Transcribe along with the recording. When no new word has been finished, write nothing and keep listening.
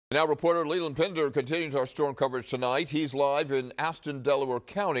Now, reporter Leland Pinder continues our storm coverage tonight. He's live in Aston, Delaware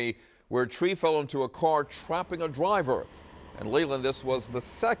County, where a tree fell into a car, trapping a driver. And Leland, this was the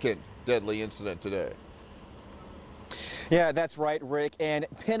second deadly incident today. Yeah, that's right, Rick. And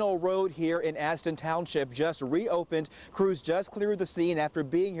Pennell Road here in Aston Township just reopened. Crews just cleared the scene after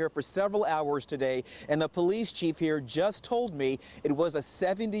being here for several hours today. And the police chief here just told me it was a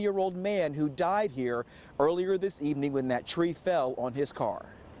 70-year-old man who died here earlier this evening when that tree fell on his car.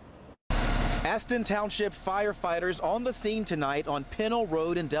 Aston Township firefighters on the scene tonight on Pennell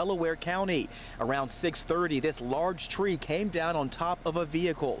Road in Delaware County. Around 6:30, this large tree came down on top of a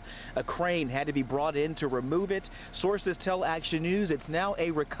vehicle. A crane had to be brought in to remove it. Sources tell Action News it's now a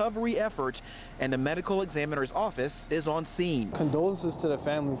recovery effort, and the medical examiner's office is on scene. Condolences to the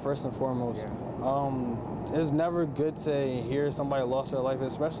family first and foremost. It's never good to hear somebody lost their life,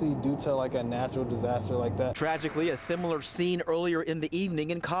 especially due to like a natural disaster like that. Tragically, a similar scene earlier in the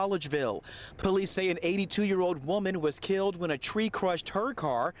evening in Collegeville. Police say an 82-year-old woman was killed when a tree crushed her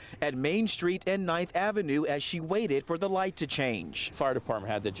car at Main Street and 9th Avenue as she waited for the light to change. Fire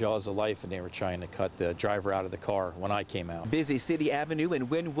department had the jaws of life and they were trying to cut the driver out of the car when I came out. Busy City Avenue in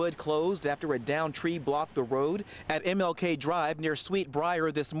Wynwood closed after a downed tree blocked the road. At MLK Drive near Sweet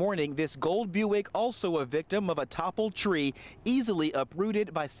Briar this morning, this gold Buick also a victim of a toppled tree easily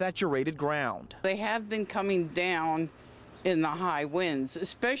uprooted by saturated ground. They have been coming down in the high winds,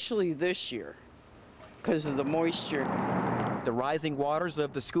 especially this year because of the moisture. The rising waters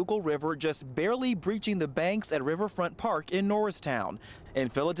of the Schuylkill River just barely breaching the banks at Riverfront Park in Norristown. In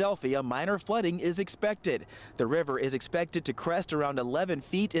Philadelphia, minor flooding is expected. The river is expected to crest around 11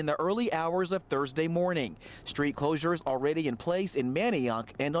 feet in the early hours of Thursday morning. Street closures already in place in Manayunk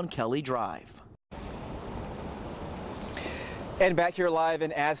and on Kelly Drive. And back here live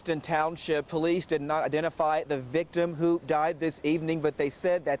in Aston Township, police did not identify the victim who died this evening, but they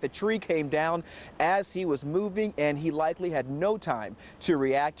said that the tree came down as he was moving and he likely had no time to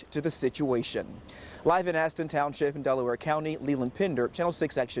react to the situation. Live in Aston Township in Delaware County, Leland Pinder, Channel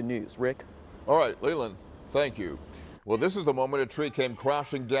 6 Action News. Rick? All right, Leland, thank you. Well, this is the moment a tree came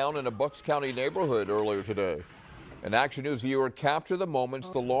crashing down in a Bucks County neighborhood earlier today. An Action News viewer captured the moments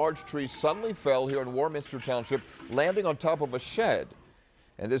the large tree suddenly fell here in Warminster Township, landing on top of a shed.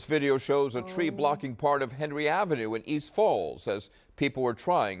 And this video shows a tree blocking part of Henry Avenue in East Falls as people were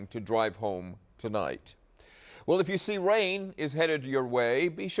trying to drive home tonight. Well, if you see rain is headed your way,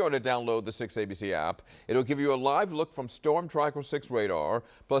 be sure to download the 6ABC app. It'll give you a live look from Storm Tracker 6 radar,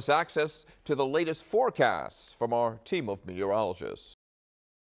 plus access to the latest forecasts from our team of meteorologists.